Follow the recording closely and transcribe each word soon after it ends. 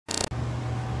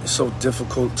It's so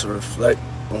difficult to reflect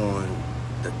on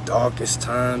the darkest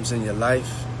times in your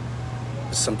life.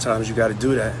 But sometimes you gotta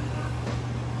do that.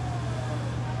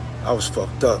 I was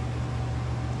fucked up.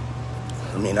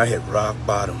 I mean, I hit rock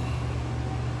bottom.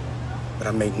 But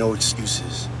I make no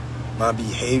excuses. My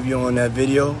behavior on that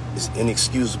video is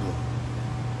inexcusable.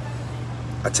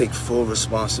 I take full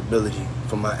responsibility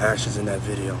for my actions in that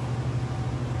video.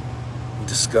 I'm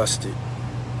disgusted.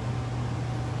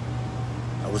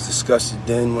 I was disgusted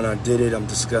then when I did it. I'm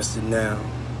disgusted now.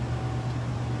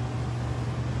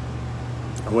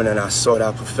 I went and I sought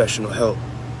out professional help.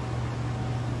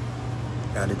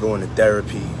 I had to go into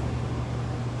therapy,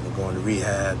 and go into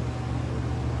rehab.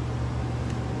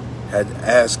 Had to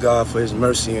ask God for His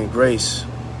mercy and grace.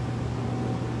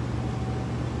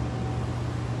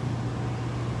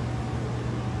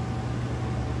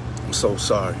 I'm so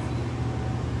sorry.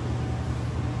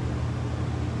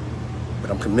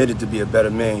 But I'm committed to be a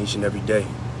better man each and every day.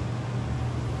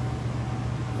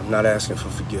 I'm not asking for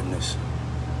forgiveness.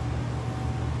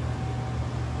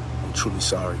 I'm truly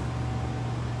sorry.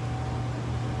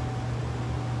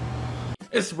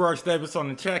 It's Brice Davis on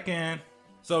the check-in.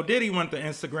 So Diddy went to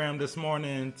Instagram this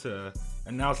morning to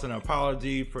announce an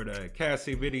apology for the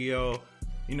Cassie video.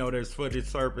 You know, there's footage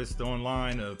surfaced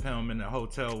online of him in the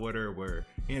hotel with her where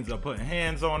he ends up putting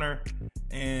hands on her.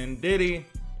 And Diddy,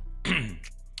 I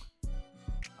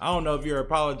don't know if you're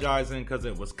apologizing because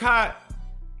it was caught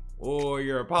or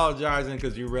you're apologizing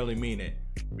because you really mean it.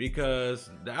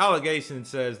 Because the allegation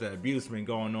says that abuse been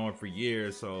going on for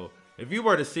years. So if you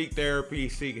were to seek therapy,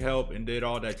 seek help, and did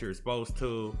all that you're supposed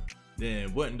to,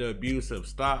 then wouldn't the abuse have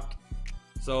stopped?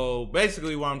 So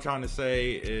basically what I'm trying to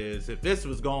say is if this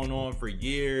was going on for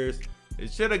years,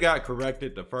 it should have got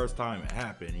corrected the first time it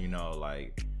happened, you know,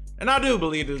 like, and I do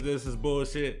believe that this is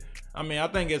bullshit. I mean, I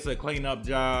think it's a cleanup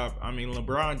job. I mean,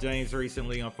 LeBron James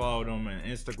recently unfollowed him on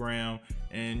Instagram,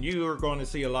 and you are going to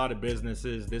see a lot of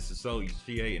businesses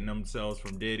disassociating themselves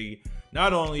from Diddy,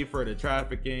 not only for the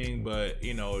trafficking, but,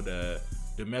 you know, the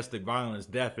domestic violence.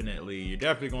 Definitely, you're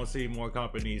definitely going to see more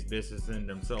companies distancing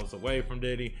themselves away from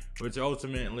Diddy, which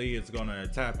ultimately is going to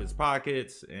tap his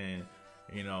pockets. And,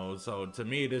 you know, so to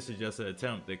me, this is just an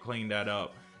attempt to clean that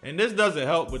up. And this doesn't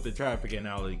help with the trafficking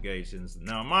allegations.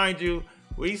 Now, mind you,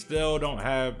 we still don't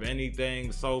have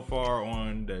anything so far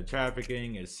on the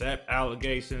trafficking except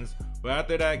allegations. But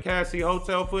after that Cassie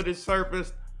hotel footage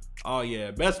surfaced, oh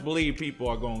yeah, best believe people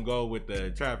are gonna go with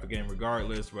the trafficking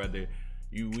regardless, whether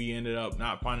we ended up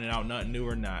not finding out nothing new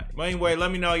or not. But anyway,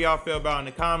 let me know how y'all feel about it in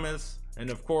the comments. And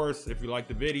of course, if you like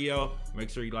the video, make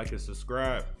sure you like and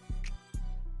subscribe.